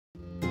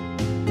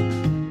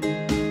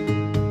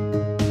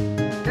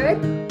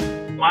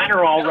Okay. Mine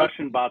are all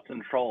Russian bots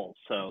and trolls,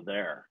 so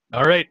there.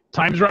 All right,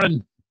 time's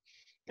running.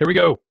 Here we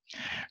go.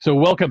 So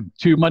welcome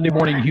to Monday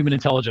Morning Human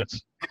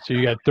Intelligence. So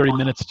you got 30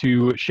 minutes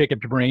to shake up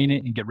your brain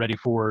and get ready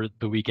for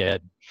the week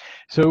ahead.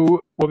 So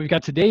what we've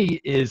got today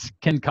is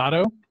Ken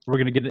Kato. We're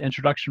going to get an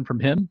introduction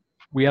from him.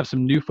 We have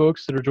some new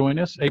folks that are joining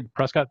us. Hey,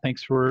 Prescott,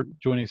 thanks for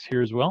joining us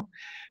here as well.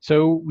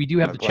 So we do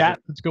have the chat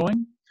that's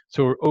going.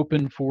 So we're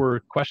open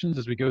for questions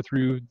as we go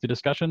through the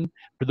discussion.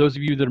 For those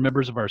of you that are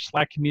members of our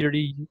Slack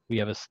community, we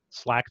have a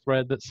Slack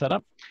thread that's set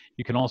up.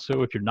 You can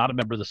also, if you're not a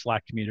member of the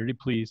Slack community,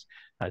 please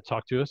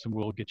talk to us and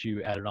we'll get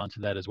you added onto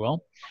that as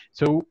well.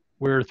 So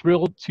we're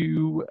thrilled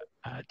to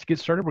get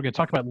started. We're going to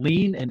talk about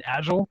lean and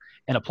agile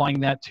and applying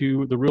that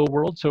to the real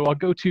world. So I'll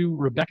go to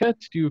Rebecca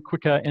to do a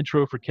quick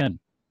intro for Ken.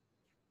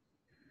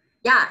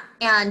 Yeah,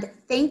 and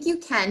thank you,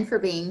 Ken, for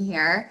being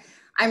here.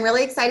 I'm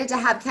really excited to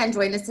have Ken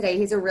join us today.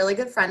 He's a really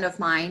good friend of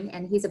mine,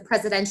 and he's a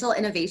Presidential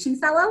Innovation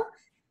Fellow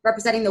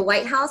representing the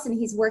White House, and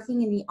he's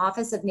working in the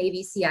Office of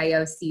Navy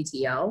CIO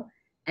CTO.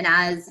 And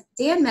as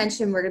Dan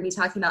mentioned, we're going to be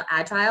talking about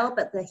Agile,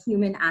 but the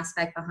human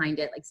aspect behind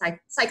it, like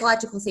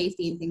psychological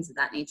safety and things of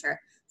that nature.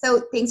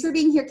 So thanks for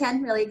being here,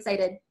 Ken. Really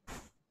excited.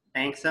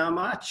 Thanks so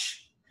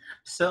much.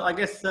 So I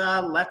guess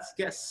let's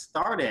get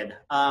started.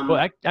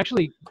 Well,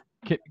 actually,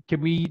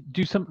 can we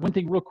do one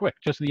thing real quick,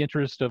 just in the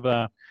interest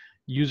of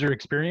user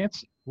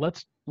experience?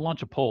 Let's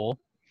launch a poll,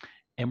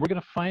 and we're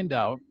going to find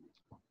out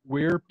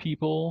where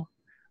people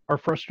are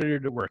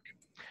frustrated at work.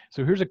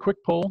 So here's a quick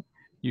poll.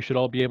 You should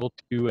all be able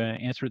to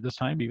answer it this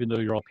time, even though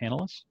you're all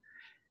panelists.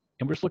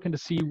 And we're just looking to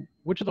see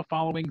which of the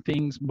following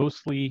things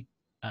mostly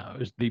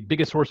is the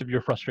biggest source of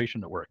your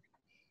frustration at work.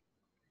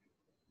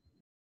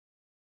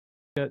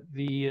 Got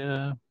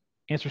the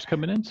answers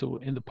coming in, so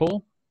in the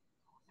poll.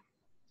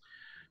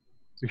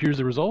 So here's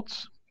the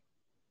results.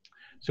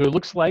 So it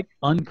looks like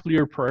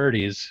unclear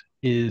priorities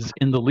is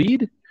in the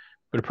lead,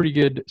 but a pretty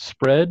good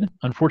spread.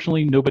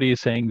 Unfortunately, nobody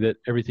is saying that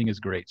everything is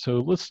great.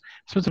 So let's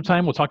spend some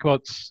time. We'll talk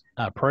about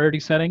priority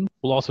setting.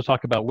 We'll also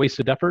talk about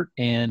wasted effort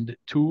and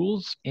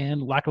tools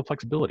and lack of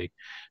flexibility.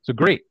 So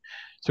great.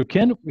 So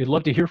Ken, we'd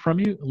love to hear from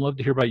you. I'd love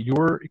to hear about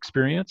your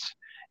experience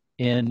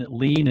in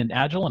lean and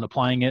agile and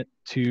applying it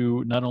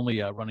to not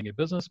only running a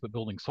business, but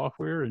building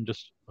software and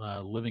just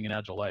living an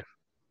agile life.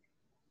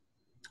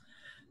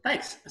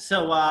 Thanks.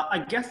 So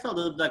I guess a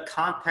little bit of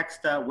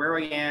context where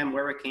I am,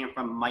 where I came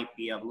from might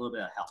be of a little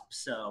bit of help.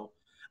 So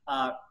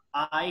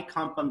I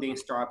come from doing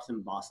startups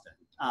in Boston.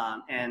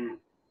 And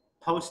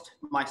post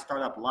my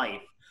startup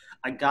life,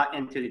 I got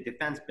into the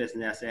defense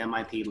business at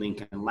MIT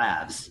Lincoln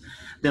Labs.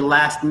 The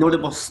last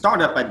notable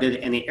startup I did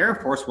in the Air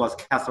Force was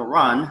Castle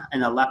Run,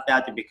 and I left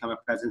that to become a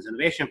President's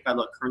Innovation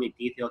Fellow, currently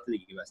detailed to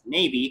the US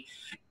Navy,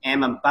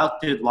 and I'm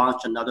about to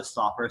launch another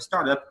software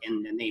startup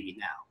in the Navy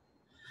now.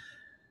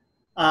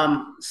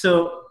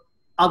 So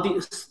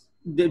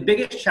the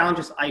biggest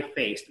challenges I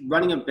faced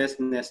running a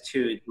business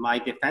to my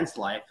defense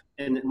life,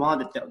 and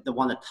one of the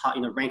one that top,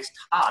 ranks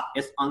top,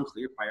 is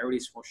unclear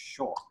priorities for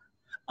sure.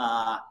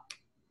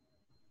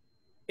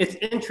 It's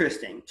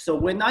interesting. So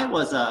when I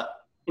was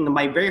in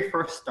my very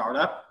first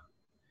startup,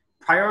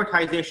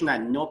 prioritization I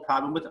had no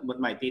problem with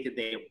my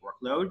day-to-day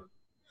workload.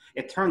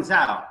 It turns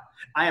out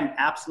I am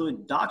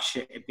absolute dog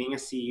shit at being a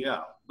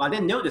CEO, but I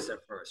didn't know this at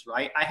first,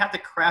 right? I had to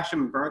crash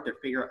and burn to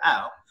figure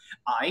out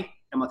I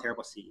am a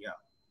terrible CEO.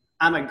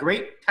 I'm a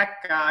great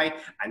tech guy.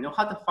 I know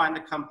how to find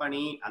a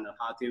company. I know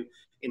how to,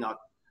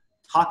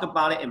 talk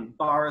about it in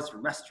bars,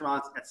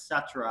 restaurants,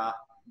 etc.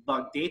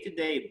 But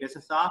day-to-day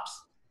business ops,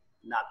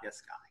 not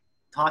this guy.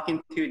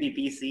 Talking to the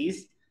VCs,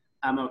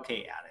 I'm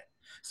okay at it.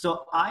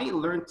 So I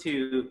learned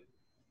to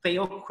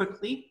fail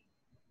quickly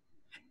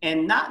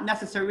and not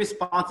necessarily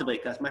responsibly,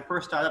 because my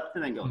first startup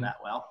didn't go that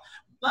well.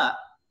 But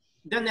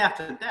then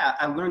after that,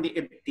 I learned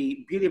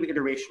the beauty of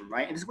iteration,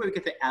 right? And this is where we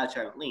get to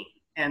Agile and Lean.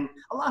 And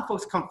a lot of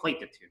folks conflate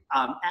the two.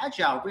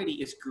 Agile really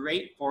is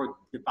great for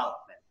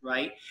development,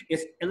 right?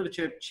 It's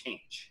iterative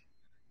change.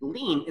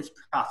 Lean is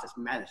process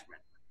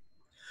management.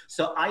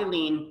 So I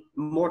lean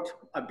more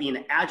to being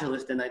an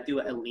Agilist than I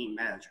do a Lean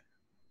manager.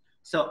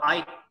 So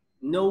I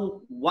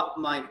know what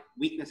my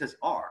weaknesses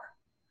are.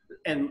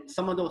 And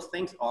some of those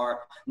things are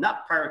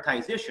not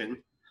prioritization,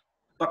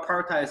 but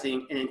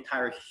prioritizing an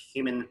entire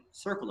human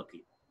circle of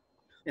people.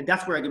 And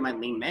that's where I get my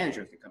lean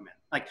managers to come in.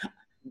 Like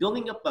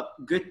building up a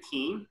good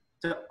team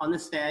to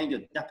understand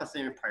your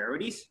deficit and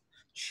priorities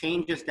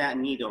changes that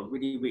needle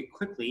really, really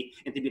quickly,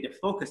 and to be able to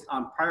focus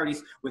on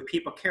priorities where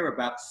people care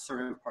about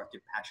certain parts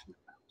you're passionate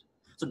about.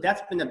 So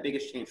that's been the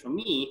biggest change for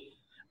me,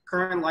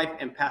 current life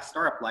and past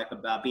startup life,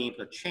 about being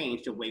able to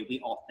change the way we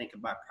all think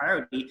about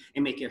priority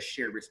and make it a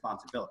shared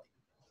responsibility.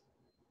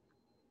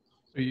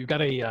 So you've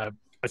got a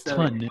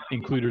ton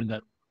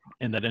included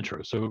in that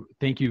intro. So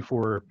thank you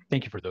for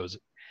those.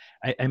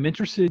 I'm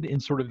interested in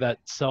sort of that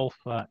self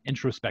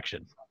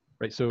introspection,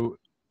 right? So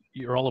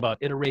you're all about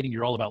iterating,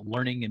 you're all about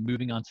learning and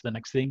moving on to the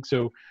next thing.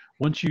 So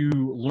once you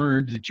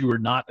learned that you were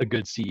not a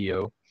good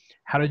CEO,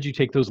 how did you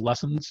take those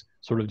lessons,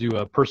 sort of do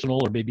a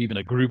personal or maybe even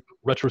a group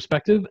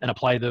retrospective and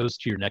apply those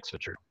to your next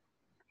venture?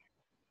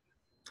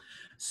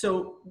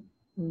 So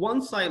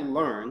once I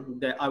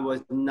learned that I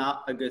was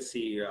not a good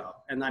CEO,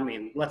 and I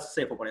mean, let's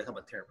say for what I'm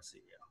a terrible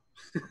CEO.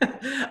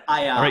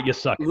 All right, you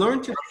suck.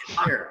 Learned to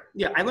hire.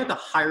 Yeah, I learned to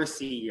hire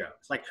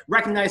CEOs. Like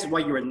recognize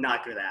what you are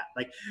not good at.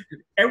 Like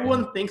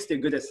everyone thinks they're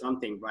good at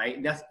something,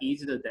 right? That's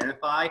easy to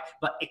identify,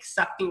 but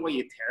accepting what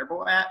you're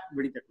terrible at,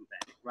 really different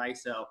thing, right?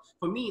 So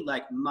for me,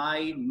 like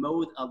my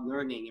mode of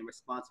learning in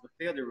response to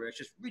failure is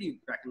just really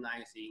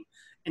recognizing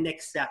and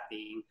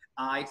accepting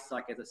I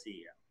suck as a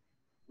CEO,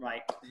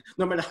 right?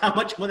 No matter how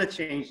much I want to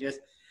change this.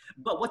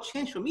 But what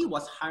changed for me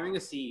was hiring a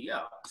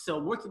CEO. So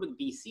working with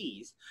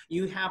VCs,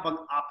 you have an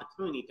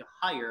opportunity to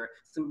hire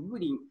some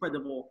really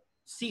incredible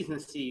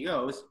seasoned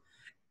CEOs.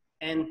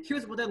 And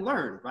here's what I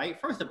learned, right?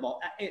 First of all,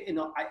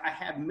 I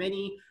have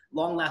many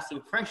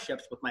long-lasting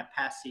friendships with my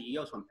past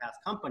CEOs from past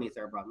companies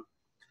I run.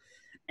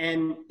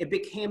 And it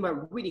became a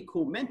really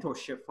cool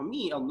mentorship for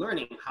me of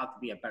learning how to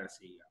be a better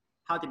CEO,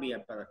 how to be a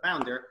better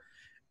founder,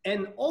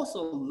 and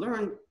also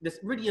learn this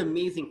really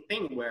amazing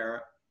thing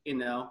where,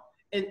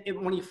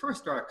 and when you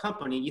first start a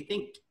company, you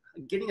think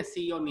getting a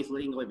CEO means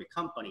letting go of your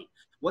company.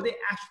 What it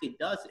actually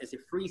does is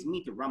it frees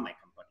me to run my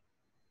company.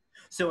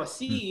 So a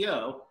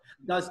CEO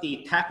does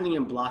the tackling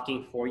and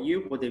blocking for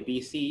you with the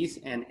VCs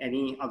and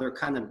any other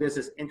kind of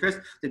business interest.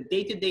 The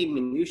day-to-day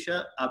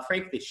minutia,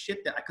 frankly,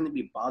 shit that I couldn't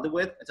be bothered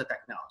with as a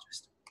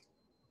technologist.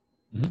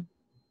 Mm-hmm.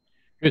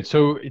 Good.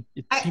 So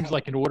it seems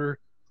like in order,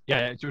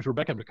 yeah, so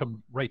Rebecca, I'm going to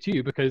come right to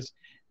you because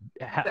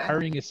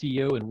hiring a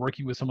CEO and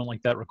working with someone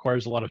like that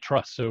requires a lot of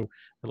trust. So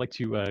I'd like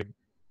to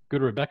go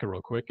to Rebecca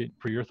real quick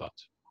for your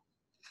thoughts.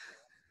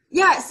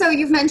 Yeah, so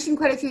you've mentioned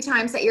quite a few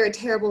times that you're a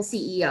terrible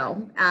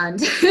CEO, and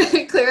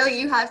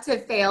clearly you have to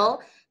fail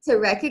to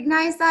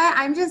recognize that.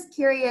 I'm just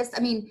curious,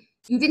 I mean,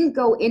 you didn't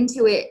go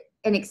into it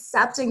and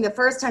accepting the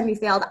first time you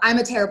failed, I'm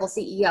a terrible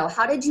CEO.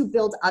 How did you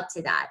build up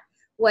to that?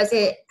 Was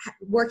it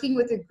working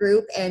with a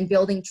group and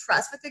building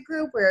trust with the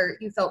group where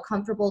you felt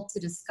comfortable to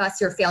discuss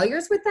your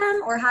failures with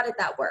them, or how did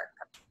that work?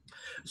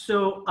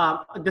 So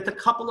there's a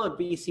couple of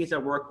VCs I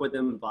work with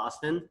in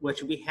Boston,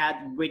 which we had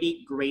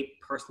really great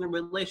personal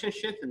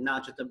relationships and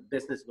not just the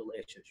business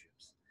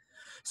relationships.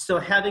 So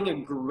having a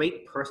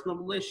great personal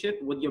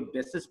relationship with your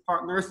business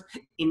partners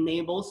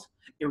enables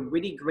a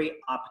really great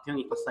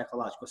opportunity for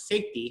psychological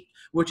safety,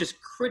 which is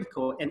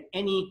critical in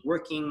any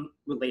working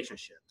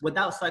relationship.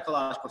 Without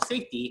psychological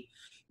safety,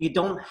 you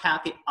don't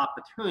have the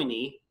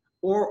opportunity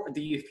or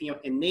do you feel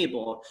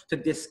enabled to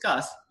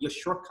discuss your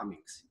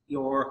shortcomings,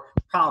 your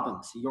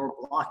problems, your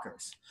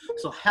blockers.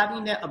 So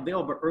having that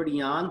available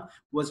early on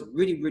was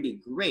really,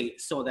 really great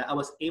so that I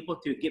was able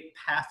to get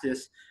past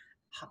this,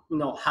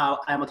 how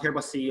I'm a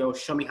terrible CEO,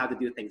 show me how to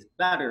do things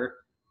better,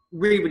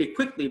 really, really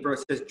quickly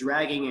versus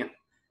dragging it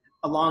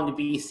along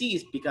the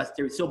VCs because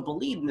they still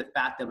believe in the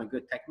fact that I'm a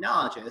good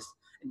technologist.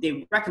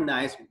 They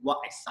recognize what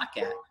I suck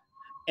at.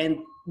 And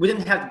we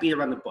didn't have to beat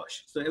around the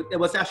bush. So it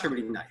was actually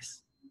really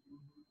nice.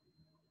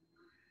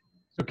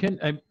 So Ken,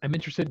 I'm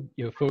interested,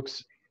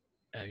 folks,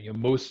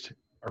 most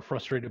are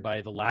frustrated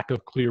by the lack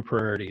of clear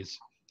priorities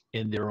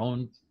in their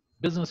own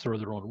business or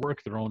their own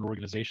work, their own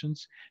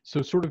organizations.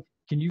 So sort of,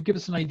 can you give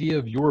us an idea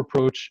of your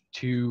approach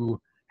to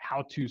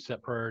how to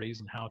set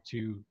priorities and how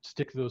to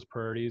stick to those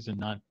priorities and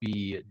not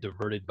be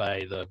diverted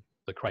by the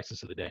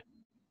crisis of the day?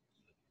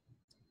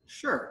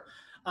 Sure.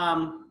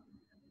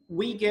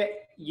 We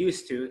get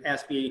used to,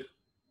 as we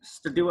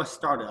do a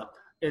startup,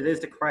 it is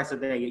the crisis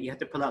of the day. You have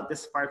to put out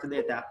this fire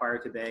today, that fire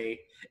today,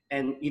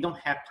 and you don't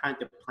have time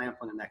to plan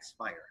for the next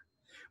fire.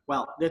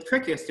 Well, the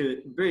trick is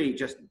to really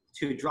just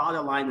to draw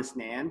the line in the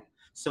sand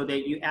so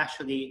that you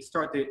actually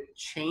start to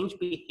change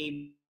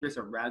behaviors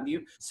around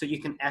you so you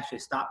can actually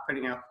stop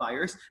putting out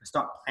fires and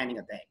start planning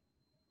a day.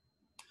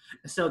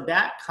 So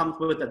that comes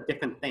with the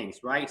different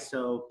things, right?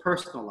 So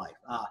personal life.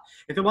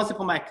 If it wasn't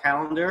for my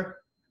calendar,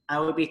 I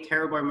would be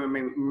terrible at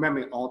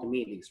remembering all the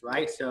meetings,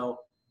 right? So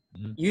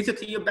use it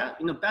to your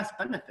best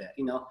benefit.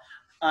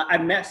 I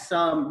met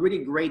some really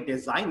great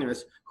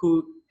designers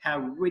who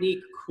have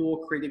really cool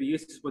creative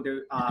uses with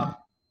their,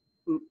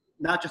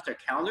 not just their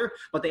calendar,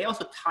 but they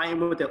also tie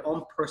in with their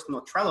own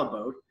personal Trello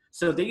board.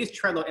 So they use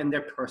Trello in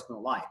their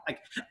personal life. Like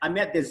I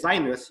met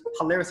designers,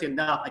 hilariously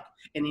enough, like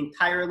an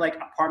entire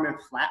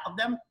apartment flat of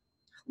them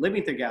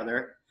living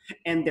together,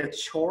 and their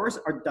chores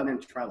are done in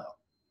Trello.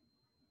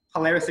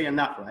 Hilariously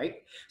enough,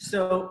 right?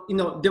 So,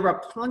 there are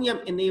plenty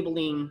of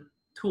enabling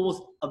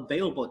tools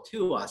available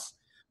to us.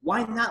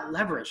 Why not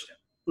leverage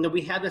them? We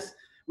have this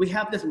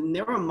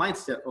narrow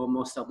mindset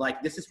almost of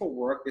this is for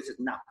work, this is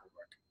not for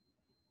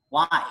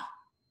work. Why?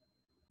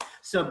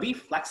 So be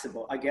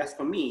flexible, I guess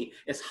for me,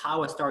 is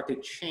how I start to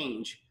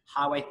change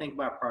how I think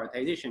about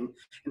prioritization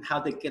and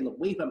how to get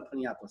away from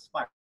putting out those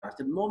fires.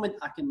 The moment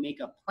I can make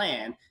a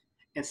plan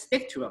and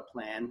stick to a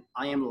plan,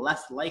 I am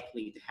less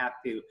likely to have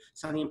to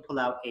suddenly pull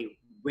out a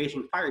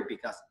raging fire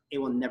because it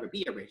will never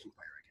be a raging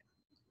fire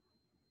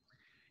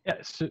again.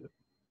 Yeah,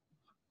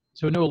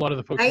 so I know a lot of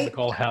the folks on the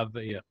call have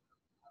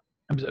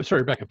I'm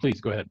sorry, Rebecca, please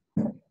go ahead.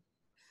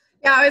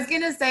 Yeah, I was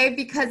going to say,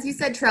 because you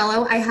said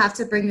Trello, I have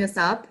to bring this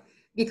up.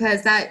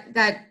 because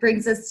that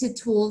brings us to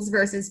tools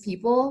versus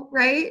people,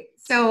 right?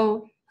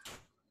 So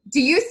do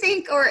you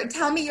think, or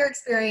tell me your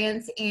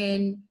experience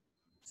in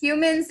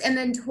humans and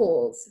then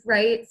tools,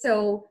 right?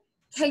 So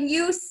can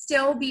you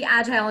still be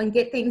agile and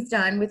get things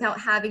done without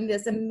having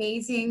this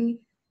amazing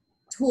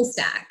tool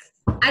stack?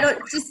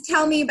 Just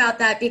tell me about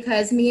that,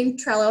 because me and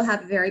Trello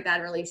have a very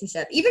bad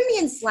relationship. Even me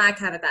and Slack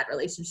have a bad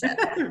relationship.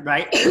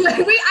 Right.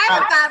 I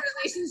have a bad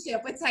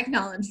relationship with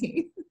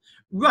technology.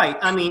 Right.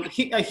 I mean,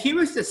 here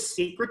is the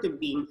secret of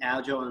being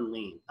agile and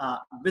lean.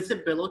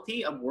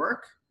 Visibility of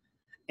work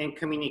and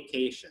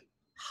communication.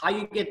 How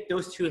you get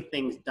those two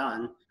things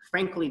done,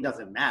 frankly,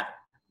 doesn't matter,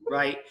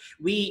 right?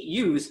 We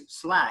use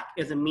Slack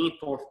as a means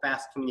for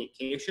fast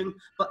communication,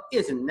 but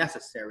isn't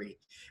necessary.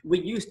 We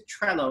use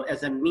Trello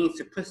as a means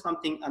to put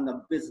something on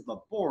the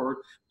visible board,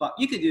 but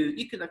you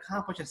could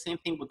accomplish the same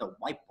thing with a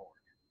whiteboard.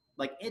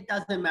 Like, it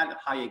doesn't matter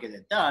how you get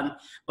it done,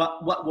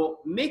 but what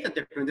will make a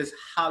difference is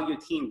how your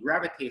team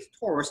gravitates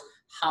towards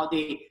how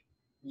they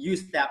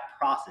use that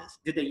process.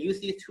 Do they use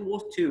these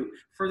tools to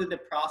further the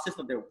process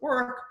of their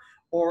work,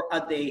 or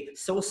are they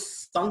so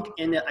sunk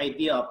in the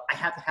idea of, I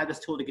have to have this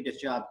tool to get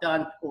this job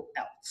done, or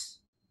else,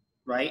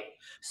 right?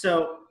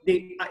 So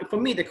for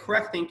me, the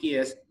correct thing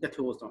is the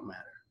tools don't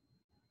matter.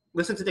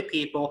 Listen to the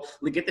people,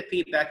 get the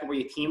feedback of what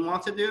your team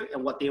wants to do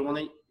and what they want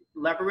to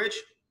leverage.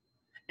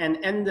 And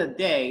end of the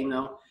day,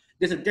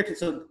 there's a difference.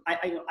 So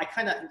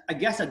I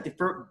guess I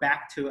defer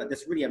back to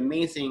this really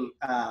amazing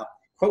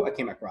quote I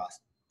came across,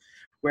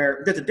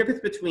 where there's a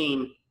difference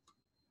between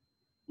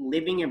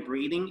living and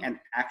breathing and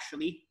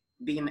actually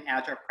being an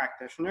agile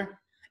practitioner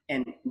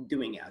and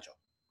doing agile.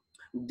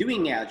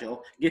 Doing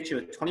agile gets you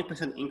a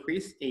 20%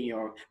 increase in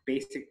your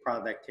basic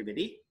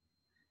productivity.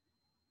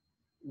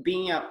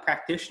 Being a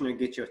practitioner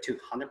gets you a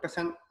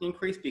 200%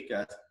 increase,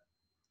 because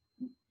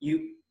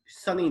you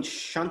suddenly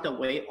shunt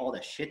away all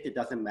the shit that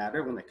doesn't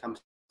matter when it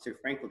comes to,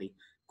 frankly,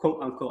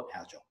 quote unquote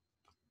agile,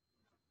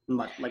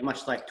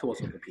 much like tools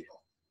for the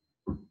people.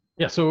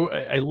 Yeah, so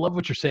I love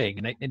what you're saying,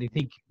 and I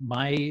think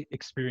my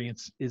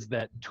experience is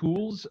that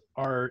tools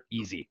are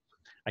easy.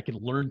 I can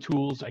learn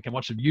tools. I can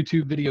watch some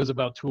YouTube videos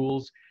about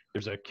tools.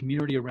 There's a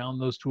community around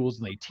those tools,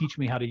 and they teach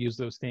me how to use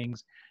those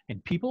things.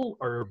 And people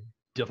are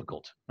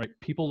difficult, right?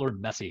 People are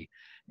messy,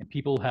 and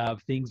people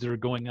have things that are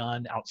going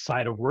on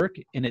outside of work,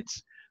 and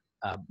it's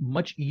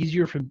much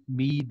easier for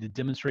me to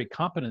demonstrate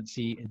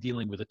competency in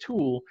dealing with a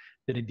tool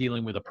than in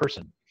dealing with a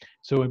person.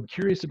 So I'm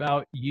curious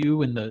about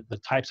you and the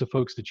types of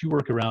folks that you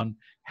work around.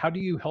 How do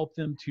you help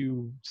them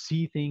to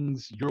see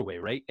things your way,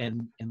 right?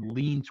 And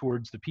lean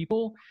towards the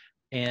people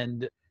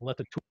and let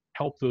the tool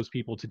help those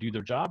people to do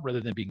their job rather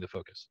than being the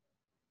focus?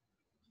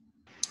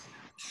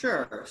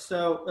 Sure.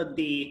 So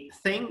the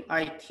thing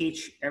I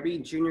teach every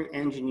junior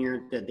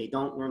engineer that they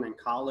don't learn in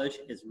college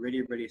is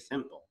really, really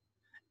simple: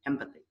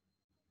 empathy.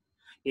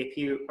 If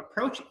you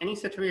approach any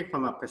situation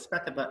from a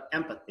perspective of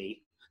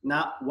empathy,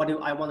 not what do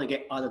I want to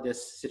get out of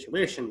this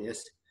situation,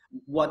 is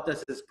what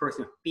does this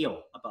person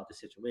feel about the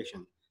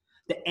situation,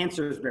 the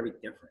answer is very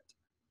different.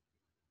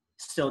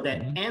 So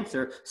that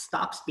answer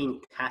stops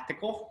being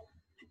tactical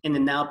and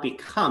it now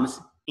becomes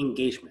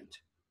engagement.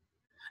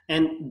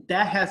 And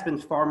that has been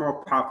far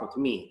more powerful to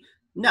me.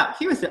 Now,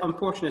 here's the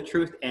unfortunate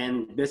truth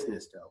in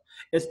business, though,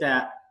 is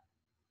that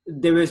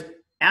there is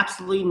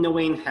absolutely no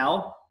way in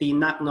hell that you're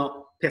not going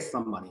to piss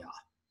somebody off.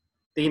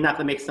 That you're not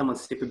going to make someone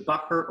stupid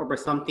butthurt over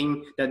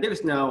something, that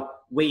there's no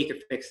way you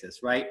can fix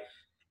this, right?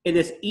 It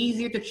is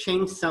easier to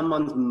change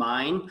someone's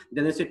mind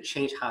than it is to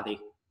change how they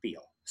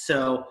feel.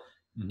 So,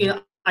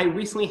 I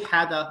recently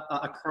had a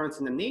occurrence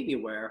in the Navy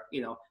where,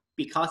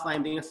 because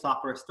I'm doing a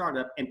software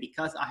startup and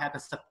because I have the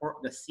support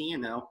of the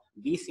CNO,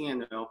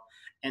 VCNO,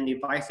 and the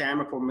Vice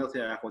Admiral for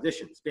Military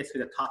Acquisitions,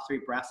 basically the top three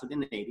brass within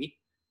the Navy,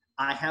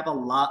 I have a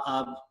lot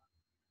of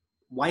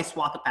wide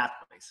swath of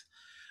pathways.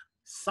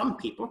 Some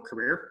people,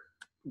 career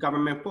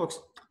government folks,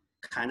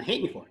 kind of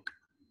hate me for it,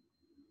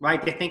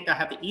 right? They think I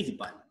have the easy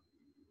button.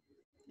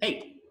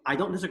 Hey, I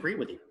don't disagree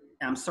with you,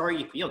 and I'm sorry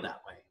you feel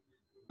that way.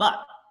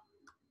 But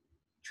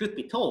truth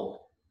be told,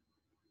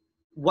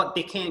 what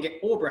they can't get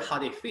over how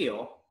they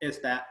feel is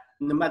that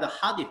no matter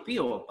how they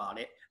feel about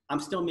it, I'm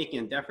still making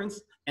a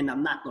difference, and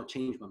I'm not going to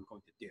change what I'm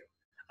going to do.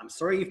 I'm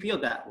sorry you feel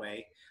that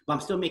way, but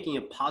I'm still making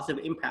a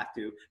positive impact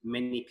to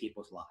many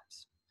people's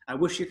lives. I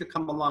wish you could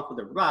come along for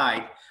the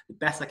ride. The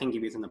best I can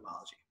give you is an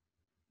apology.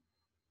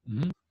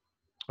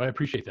 I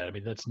appreciate that. I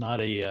mean, that's not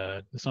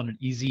an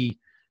easy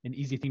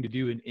thing to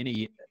do in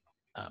any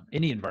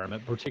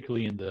environment,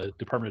 particularly in the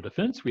Department of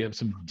Defense. We have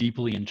some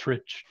deeply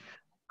entrenched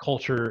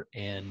culture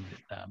and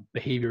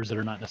behaviors that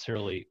are not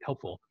necessarily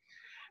helpful.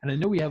 And I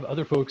know we have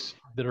other folks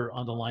that are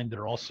on the line that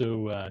are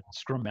also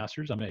Scrum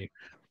Masters. I'm a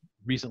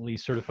recently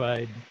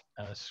certified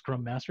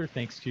Scrum Master,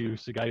 thanks to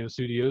Sagayo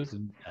Studios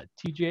and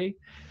TJ,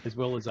 as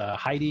well as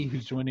Heidi,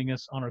 who's joining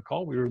us on our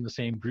call. We were in the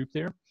same group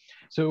there.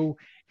 So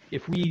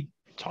if we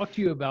talk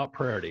to you about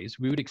priorities,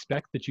 we would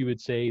expect that you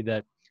would say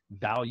that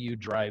value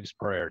drives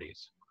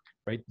priorities,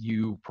 right?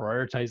 You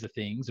prioritize the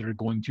things that are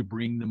going to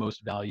bring the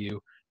most value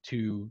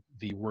to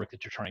the work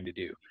that you're trying to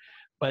do.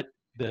 But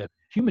the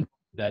human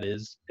that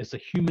is, it's a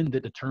human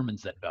that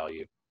determines that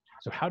value.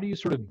 So how do you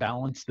sort of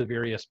balance the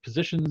various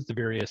positions, the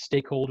various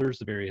stakeholders,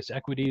 the various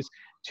equities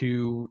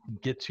to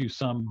get to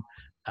some,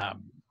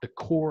 the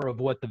core of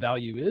what the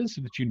value is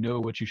so that you know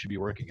what you should be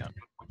working on?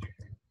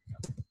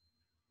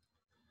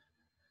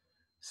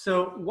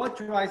 So what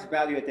drives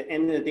value at the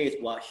end of the day is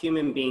what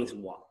human beings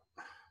want.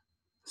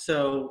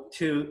 So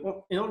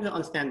in order to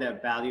understand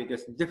that value,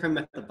 there's different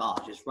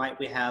methodologies, right?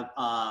 We have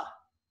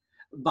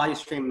body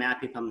stream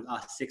mapping from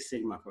Six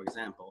Sigma, for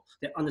example,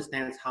 that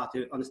understands how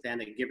to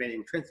understand and give an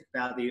intrinsic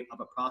value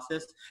of a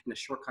process and the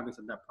shortcomings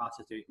of that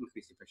process to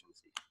increase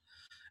efficiency.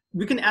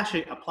 We can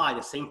actually apply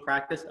the same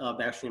practice of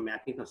body stream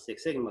mapping from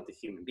Six Sigma to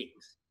human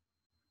beings.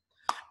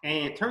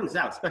 And it turns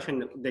out, especially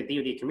in the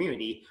DoD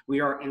community,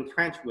 we are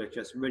entrenched with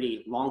just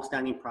really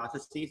long-standing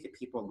processes that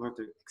people learn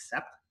to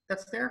accept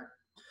that's there.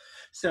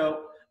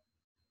 So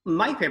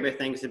my favorite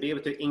thing is to be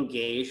able to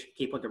engage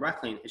people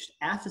directly and just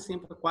ask a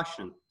simple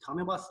question. Tell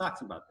me what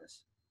sucks about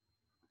this.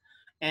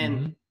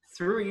 And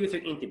through user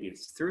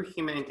interviews, through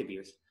human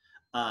interviews,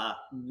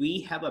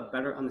 we have a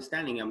better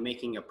understanding of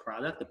making a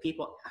product that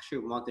people actually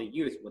want to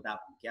use without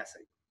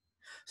guessing.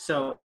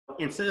 So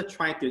instead of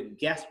trying to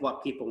guess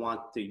what people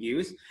want to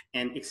use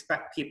and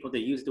expect people to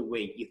use the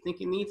way you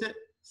think it needs it,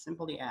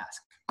 simply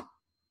ask.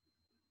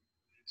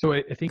 So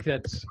I think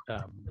that's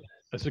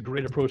a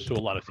great approach to a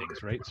lot of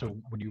things, right? So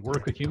when you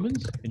work with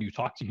humans and you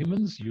talk to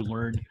humans, you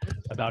learn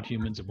about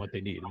humans and what they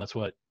need. And that's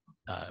what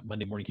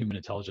Monday Morning Human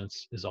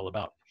Intelligence is all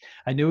about.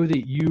 I know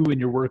that you, in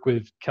your work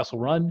with Kessel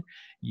Run,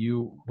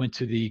 you went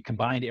to the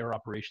Combined Air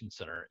Operations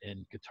Center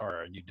in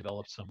Qatar, and you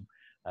developed some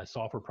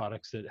software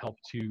products that help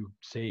to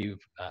save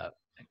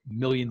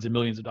millions and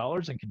millions of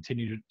dollars and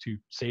continue to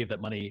save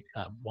that money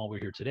while we're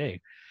here today.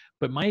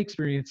 But my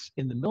experience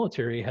in the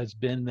military has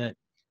been that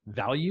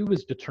value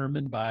is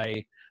determined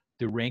by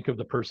the rank of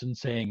the person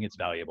saying it's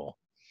valuable,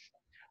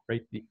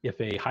 right? If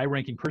a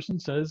high-ranking person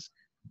says,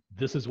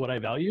 this is what I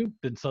value,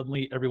 then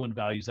suddenly everyone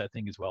values that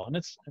thing as well. And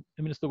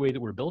it's the way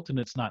that we're built, and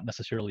it's not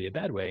necessarily a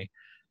bad way.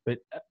 But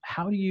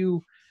how do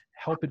you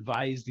help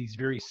advise these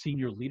very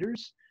senior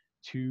leaders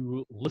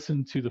to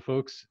listen to the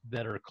folks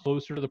that are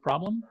closer to the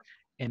problem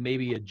and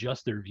maybe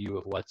adjust their view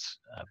of what's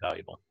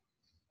valuable?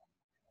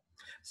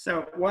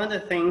 So one of the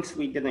things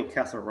we did in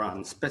Kessel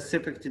Run,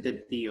 specific to the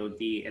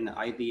DoD and the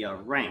idea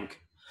of rank,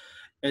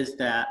 is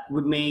that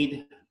we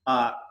made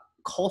a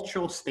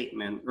cultural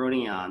statement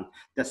early on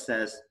that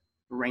says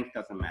rank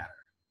doesn't matter.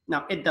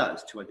 Now it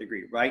does to a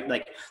degree, right?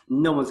 Like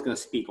no one's going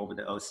to speak over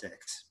the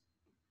 06.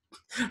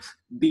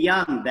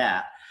 Beyond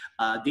that,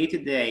 day to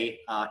day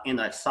in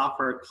a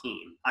software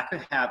team, I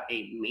could have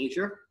a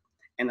major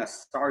and a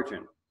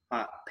sergeant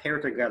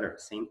paired together,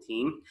 same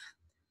team.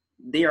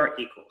 They are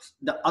equals.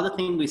 The other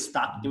thing we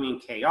stopped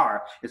doing KR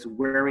is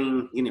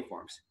wearing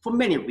uniforms for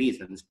many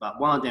reasons, but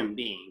one of them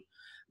being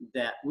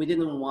that we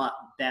didn't want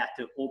that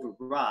to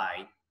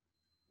override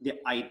the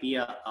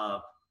idea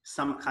of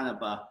some kind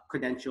of a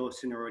credential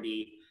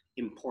seniority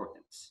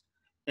importance.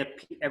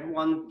 If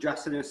everyone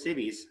dressed in their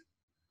civies,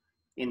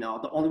 you know,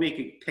 the only way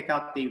you could pick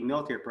out the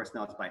military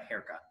personnel is by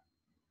haircut.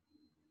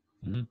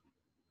 Mm-hmm.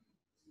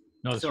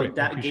 No, so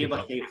that gave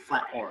us a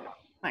flat aura.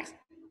 Nice.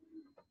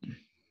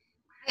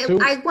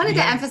 I wanted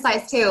to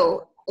emphasize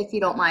too, if you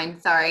don't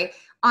mind, sorry,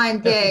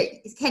 on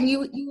the, can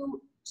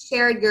you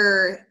shared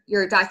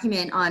your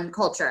document on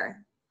culture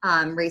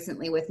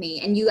recently with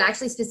me, and you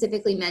actually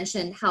specifically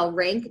mentioned how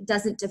rank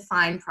doesn't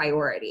define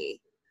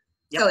priority.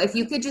 Yep. So if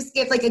you could just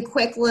give like a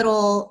quick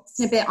little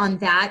snippet on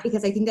that,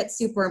 because I think that's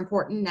super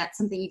important. That's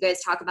something you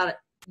guys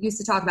used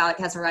to talk about at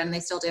Kessel Run, and they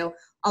still do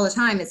all the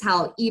time, is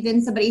how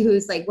even somebody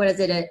who's like, what is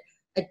it, a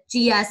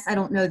GS, I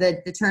don't know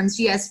the terms,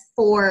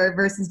 GS4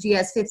 versus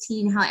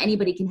GS15, how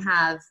anybody can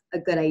have a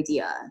good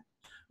idea.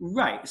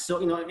 Right.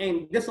 So, you know,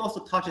 and this also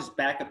touches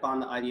back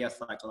upon the idea of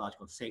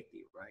psychological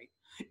safety, right?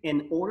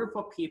 In order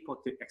for people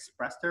to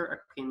express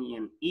their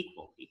opinion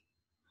equally,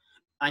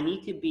 I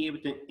need to be able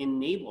to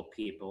enable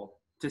people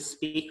to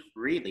speak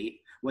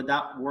freely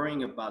without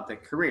worrying about their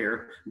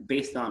career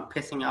based on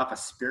pissing off a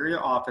superior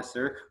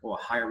officer or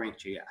a higher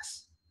ranked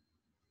GS.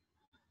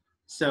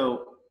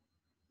 So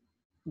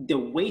the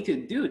way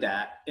to do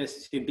that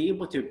is to be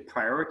able to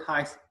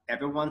prioritize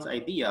everyone's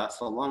idea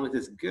so long as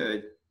it's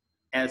good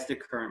as the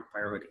current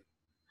priority,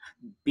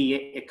 be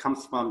it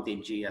comes from the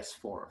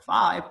GS4 or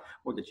 5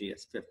 or the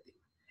GS50.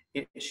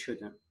 It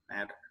shouldn't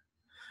matter.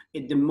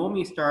 The moment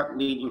you start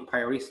leading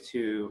priorities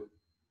to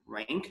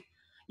rank,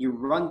 you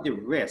run the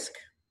risk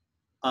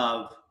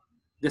of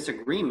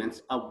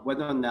disagreements of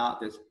whether or not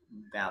there's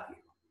value.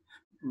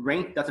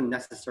 Rank doesn't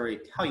necessarily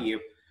tell you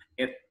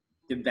if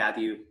the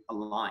value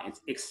aligns,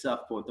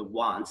 except for the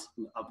wants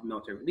of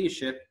military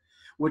leadership,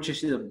 which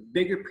is a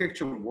bigger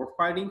picture of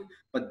warfighting,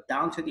 but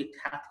down to the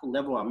tactical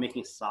level of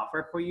making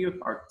software for you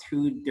are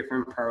two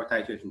different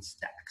prioritization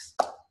stacks.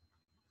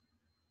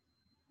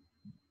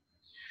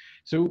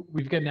 So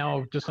we've got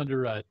now just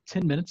under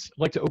 10 minutes.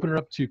 I'd like to open it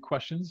up to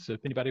questions. So if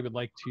anybody would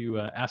like to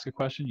ask a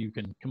question, you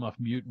can come off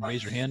mute and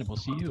raise your hand and we'll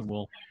see you and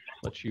we'll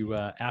let you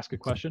ask a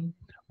question.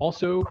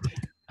 Also,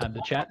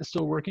 The chat is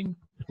still working.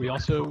 We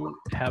also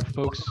have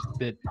folks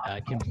that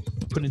can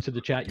put into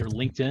the chat your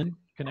LinkedIn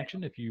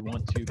connection if you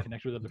want to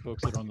connect with other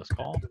folks that are on this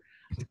call.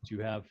 To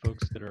have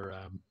folks that are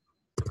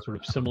sort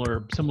of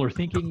similar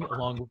thinking,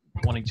 along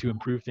wanting to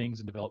improve things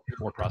and develop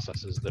more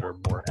processes that are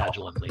more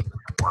agile and lean.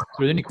 So, are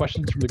there any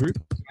questions from the group?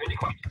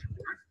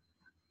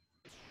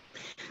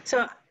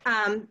 So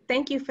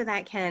thank you for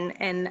that, Ken.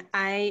 And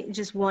I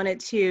just wanted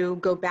to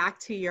go back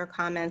to your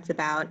comments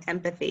about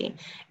empathy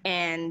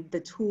and the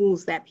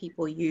tools that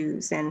people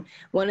use. And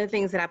one of the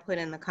things that I put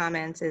in the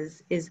comments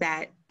is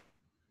that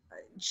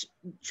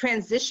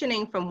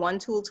transitioning from one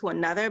tool to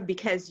another,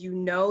 because you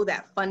know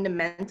that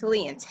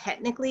fundamentally and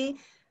technically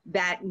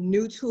that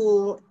new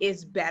tool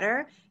is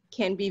better,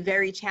 can be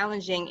very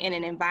challenging in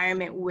an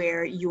environment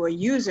where your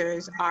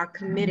users are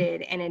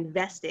committed and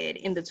invested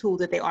in the tool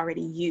that they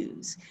already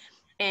use.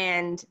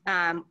 And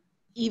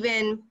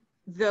even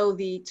though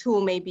the tool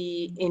may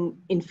be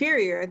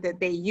inferior that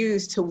they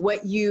use to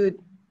what you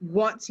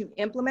want to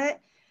implement,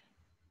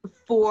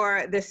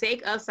 for the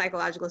sake of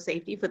psychological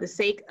safety, for the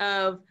sake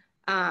of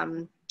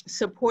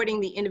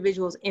supporting the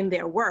individuals in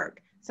their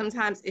work,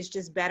 sometimes it's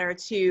just better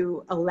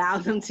to allow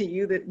them to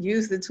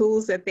use the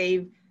tools that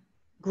they've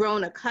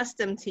grown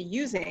accustomed to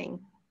using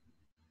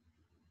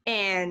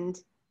and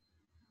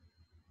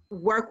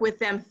work with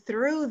them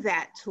through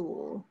that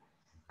tool.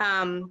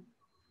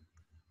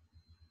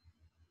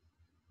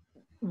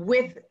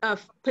 With a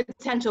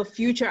potential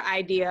future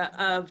idea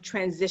of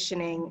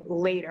transitioning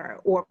later,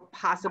 or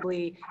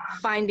possibly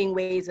finding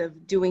ways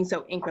of doing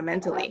so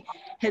incrementally.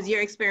 Has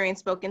your experience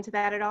spoken to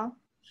that at all?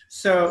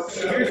 So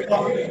here's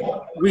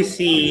what we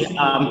see,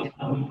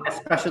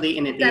 especially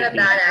in a Is that a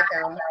bad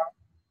echo?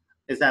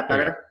 Is that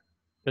better?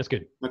 That's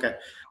good. Okay.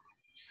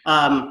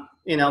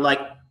 You know, like,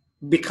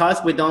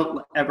 because we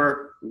don't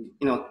ever,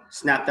 you know,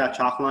 snap that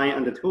chalk line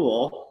on the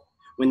tool,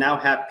 we now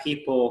have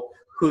people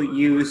who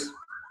use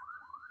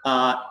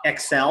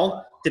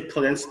Excel to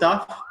put in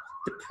stuff,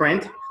 to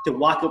print, to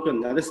walk up to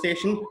another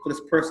station for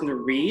this person to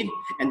read,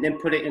 and then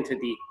put it into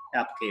the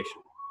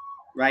application,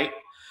 right?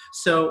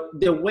 So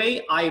the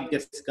way I've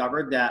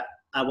discovered that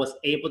I was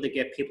able to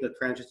get people to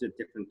transition to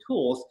different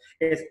tools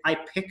is I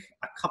pick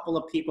a couple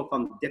of people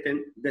from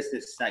different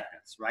business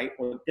segments, right?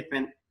 Or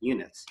different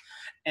units,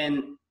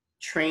 and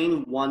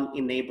train one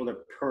enabler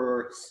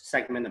per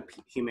segment of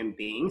human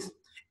beings,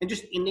 and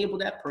just enable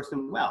that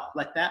person well.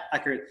 Like that, I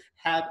could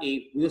have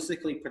a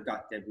realistically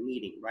productive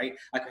meeting, right?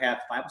 I could have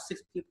 5 or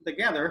 6 people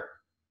together,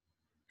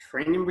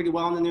 train them really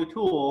well on the new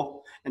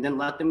tool, and then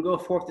let them go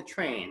forth to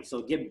train.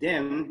 So give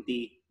them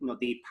the, you know,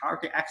 the power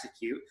to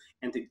execute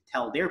and to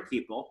tell their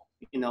people,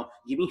 you know,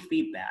 give me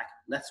feedback.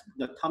 Let's,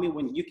 you know, tell me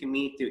when you can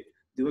meet to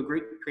do a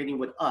great training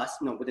with us,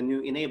 you know, with the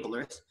new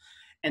enablers,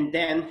 and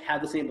then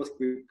have this enablers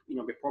group, you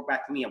know, report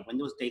back to me on when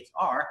those dates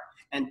are,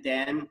 and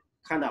then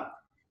kind of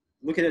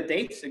look at the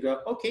dates and go,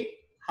 okay,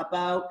 how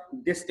about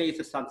this day is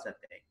a sunset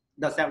day?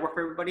 Does that work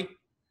for everybody?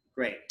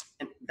 Great.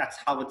 And that's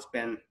how it's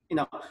been, you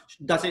know,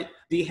 do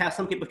you have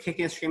some people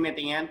kicking and screaming at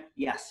the end?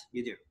 Yes,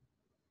 you do.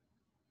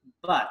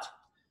 But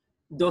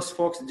those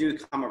folks do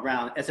come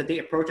around as the day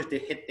approaches to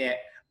hit that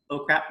oh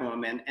crap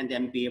moment, and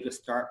then be able to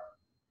start,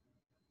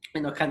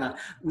 you know, kind of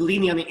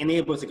leaning on the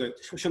enablers to go,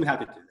 show me how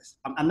to do this.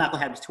 I'm not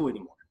gonna have this tool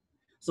anymore.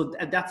 So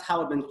that's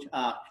how I've been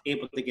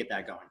able to get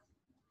that going.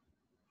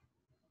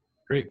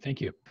 Great,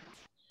 thank you.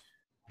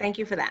 Thank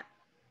you for that.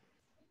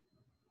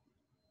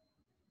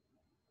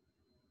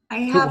 I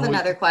have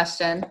another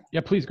question.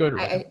 Yeah, please go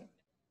ahead.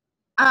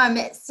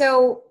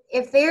 So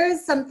if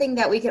there's something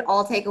that we could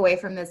all take away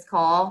from this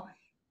call,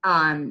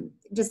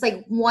 just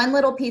like one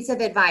little piece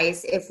of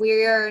advice, if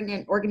we're in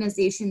an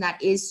organization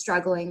that is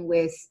struggling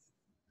with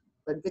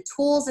the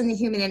tools and the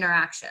human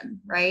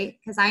interaction, right?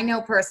 Because I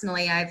know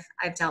personally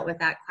I've dealt with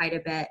that quite a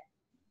bit.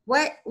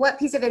 What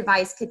piece of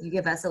advice could you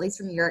give us, at least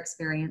from your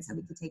experience, that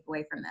we could take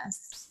away from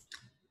this?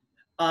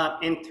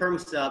 In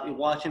terms of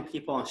watching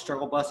people on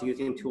struggle bus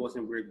using tools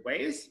in weird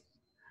ways,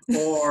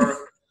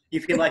 or you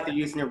feel like they're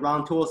using the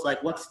wrong tools,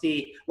 like what's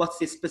the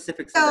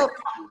specific? So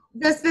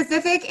the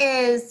specific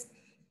is,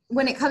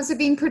 when it comes to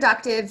being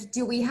productive,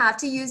 do we have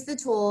to use the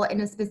tool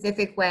in a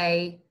specific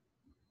way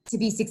to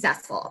be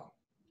successful?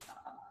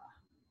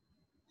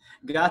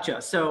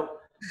 Gotcha. So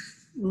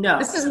no.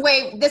 This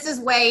is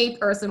way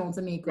personal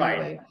to me,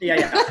 clearly. Right.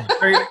 Yeah.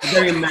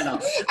 Very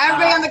meta.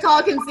 Everybody on the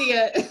call can see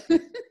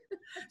it.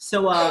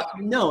 So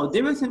no,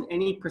 there isn't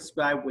any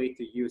prescribed way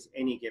to use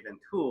any given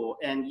tool,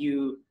 and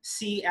you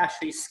see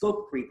actually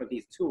scope creep of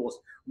these tools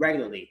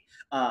regularly.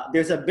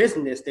 There's a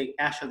business that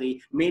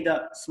actually made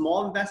a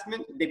small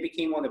investment. They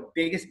became one of the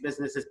biggest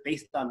businesses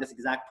based on this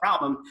exact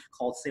problem,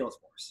 called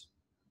Salesforce.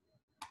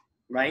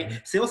 Right?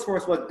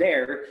 Salesforce was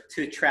there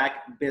to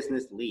track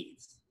business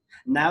leads.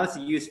 Now it's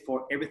used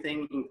for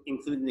everything,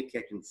 including the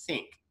kitchen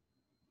sink.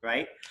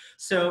 Right?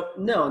 So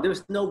no,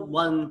 there's no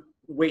one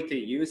way to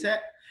use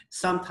it.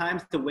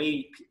 Sometimes the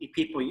way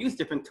people use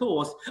different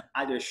tools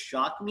either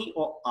shock me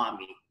or awe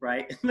me,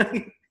 right?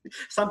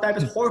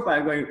 Sometimes it's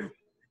horrifying. Going,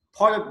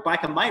 part of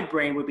back of my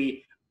brain would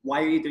be,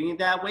 why are you doing it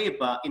that way?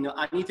 But,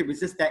 I need to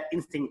resist that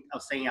instinct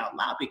of saying out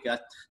loud because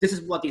this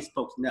is what these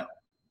folks know.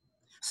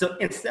 So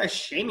instead of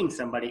shaming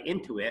somebody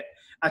into it,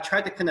 I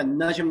try to kind of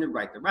nudge them in the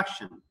right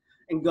direction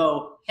and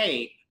go,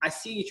 hey, I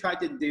see you tried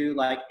to do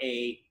like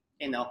a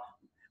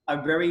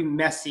very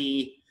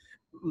messy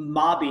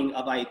mobbing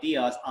of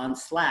ideas on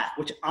Slack,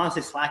 which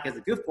honestly Slack is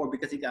good for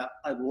because it got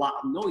a lot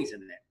of noise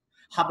in it.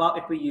 How about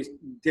if we use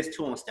this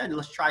tool instead?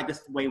 Let's try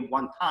this way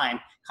one time.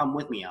 Come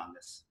with me on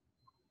this.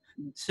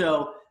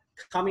 So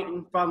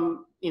coming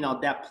from,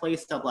 that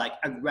place of like,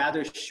 I'd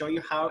rather show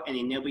you how and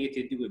enable you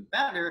to do it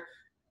better,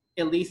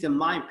 at least in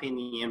my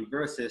opinion,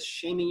 versus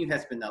shaming you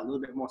has been a little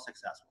bit more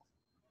successful.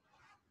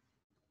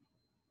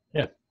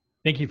 Yeah,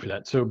 thank you for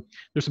that. So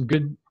there's some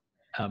good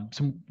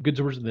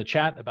words in the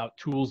chat about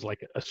tools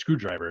like a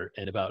screwdriver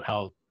and about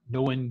how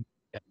knowing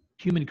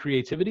human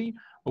creativity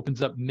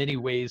opens up many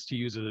ways to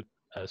use a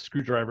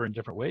screwdriver in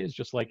different ways,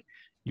 just like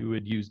you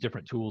would use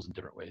different tools in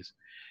different ways.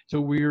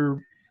 So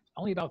we're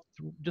only about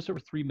just over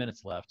 3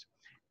 minutes left.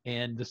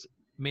 And this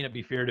may not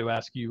be fair to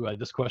ask you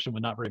this question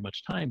with not very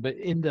much time, but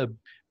in the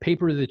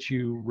paper that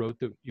you wrote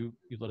that you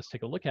let us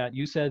take a look at,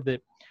 you said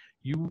that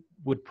you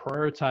would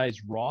prioritize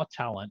raw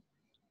talent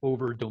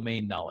over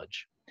domain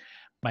knowledge.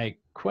 My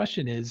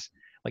question is,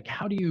 like,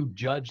 how do you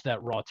judge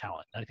that raw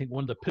talent? And I think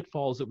one of the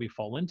pitfalls that we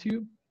fall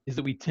into is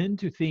that we tend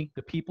to think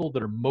the people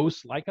that are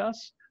most like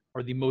us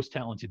are the most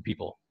talented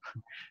people.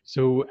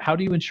 So how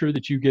do you ensure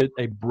that you get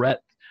a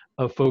breadth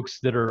of folks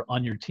that are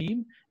on your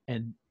team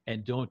and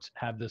don't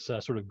have this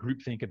sort of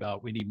groupthink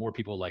about we need more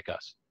people like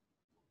us?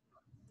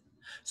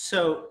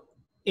 So,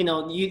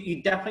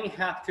 you definitely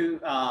have to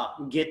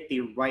get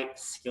the right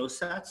skill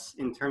sets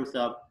in terms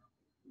of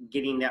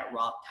getting that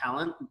raw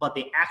talent, but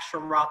the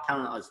actual raw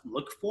talent I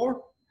look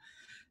for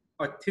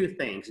are two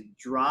things: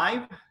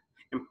 drive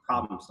and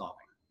problem solving.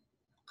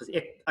 Because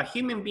if a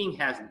human being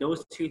has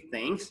those two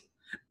things,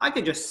 I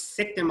could just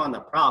sick them on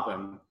the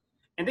problem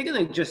and they're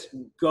gonna just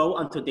go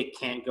until they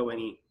can't go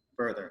any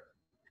further.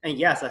 And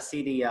yes, I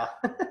see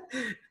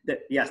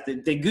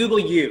the Google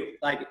you.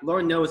 Like,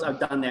 Lord knows I've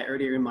done that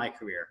earlier in my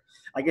career.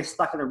 I get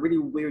stuck in a really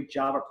weird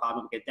Java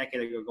problem like a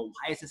decade ago, go,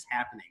 why is this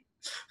happening?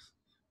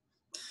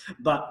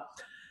 But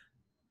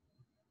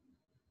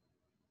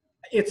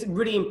it's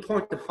really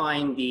important to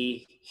find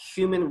the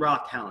human raw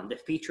talent, the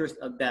features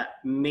of that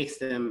makes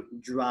them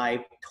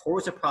drive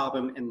towards a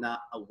problem and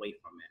not away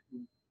from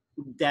it.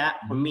 That,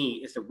 for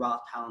me, is the raw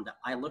talent that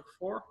I look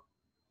for.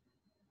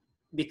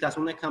 Because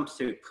when it comes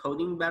to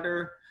coding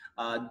better,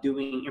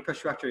 doing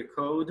infrastructure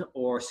code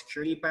or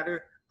security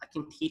better, I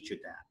can teach you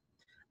that.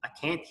 I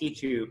can't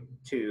teach you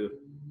to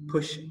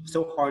push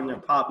so hard on a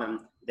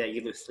problem that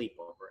you lose sleep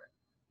over it.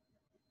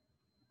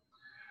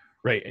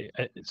 Right.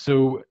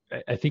 So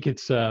I think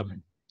it's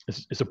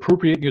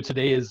appropriate.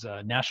 Today is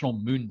National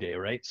Moon Day,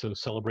 right? So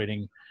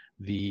celebrating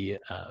the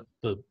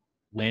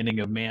landing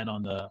of man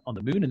on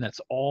the moon, and that's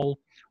all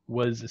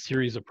was a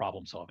series of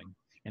problem solving.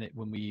 And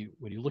when you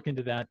look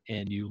into that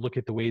and you look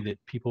at the way that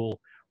people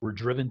were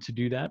driven to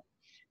do that,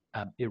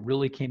 it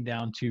really came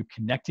down to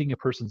connecting a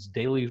person's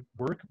daily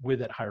work with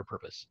that higher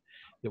purpose.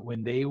 That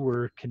when they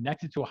were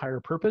connected to a higher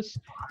purpose,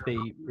 they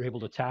were able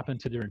to tap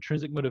into their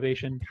intrinsic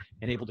motivation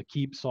and able to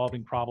keep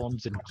solving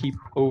problems and keep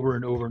over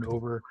and over and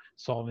over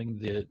solving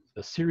the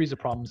series of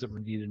problems that were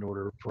needed in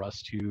order for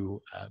us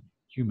to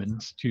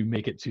humans to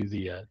make it to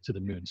the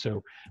moon.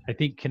 So I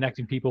think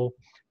connecting people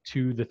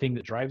to the thing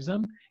that drives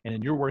them, and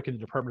in your work in the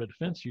Department of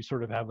Defense, you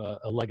sort of have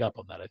a leg up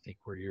on that, I think,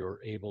 where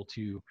you're able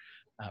to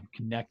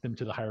connect them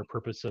to the higher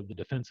purpose of the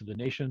defense of the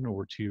nation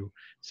or to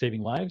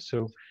saving lives.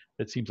 So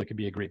that seems like it'd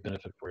be a great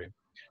benefit for you.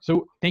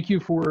 So thank you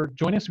for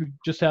joining us. We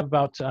just have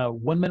about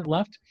 1 minute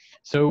left.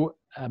 So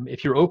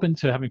if you're open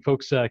to having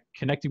folks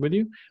connecting with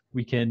you,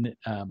 we can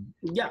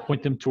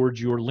point them towards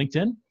your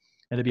LinkedIn.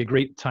 And it'd be a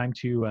great time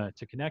to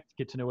connect,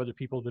 get to know other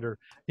people that are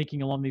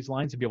thinking along these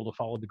lines, and be able to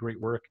follow the great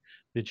work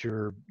that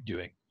you're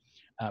doing.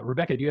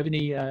 Rebecca, do you have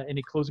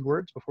any closing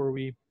words before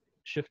we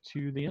shift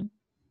to the end?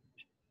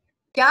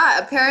 Yeah,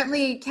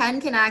 apparently Ken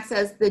can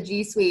access the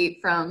G Suite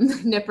from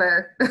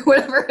Nipper or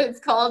whatever it's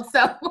called.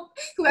 So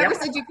whoever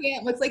said you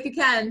can't, looks like you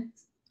can.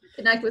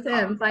 Connect with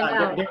him, find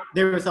out.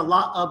 There is a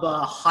lot of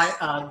high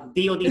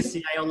DoD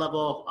CIO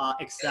level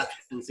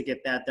exceptions to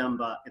get that done,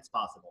 but it's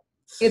possible.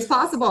 It's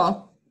possible.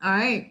 All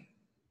right.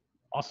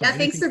 Awesome. Yeah,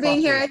 thanks for being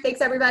here.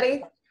 Thanks,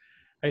 everybody.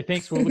 Hey,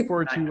 thanks. We'll look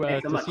forward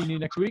to seeing you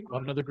next week. We'll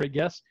have another great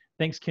guest.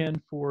 Thanks,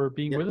 Ken, for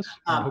being with us.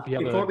 I hope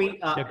you have go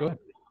ahead.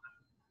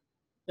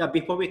 Yeah,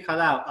 before we cut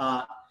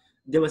out,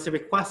 there was a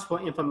request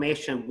for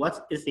information.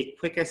 What is the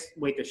quickest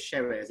way to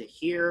share it? Is it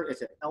here?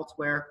 Is it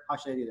elsewhere? How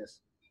should I do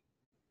this?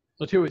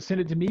 Let's do it. Send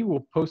it to me.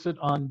 We'll post it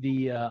on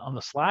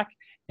the Slack.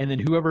 And then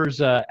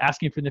whoever's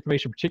asking for the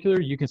information in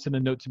particular, you can send a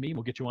note to me.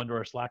 We'll get you onto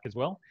our Slack as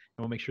well.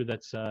 And we'll make sure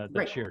that's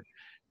shared.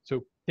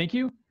 So thank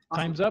you.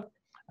 Awesome. Time's up.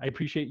 I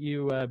appreciate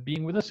you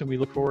being with us, and we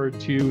look forward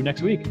to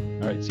next week.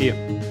 All right. See you.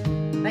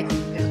 Thanks.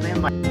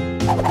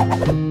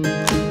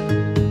 Bye.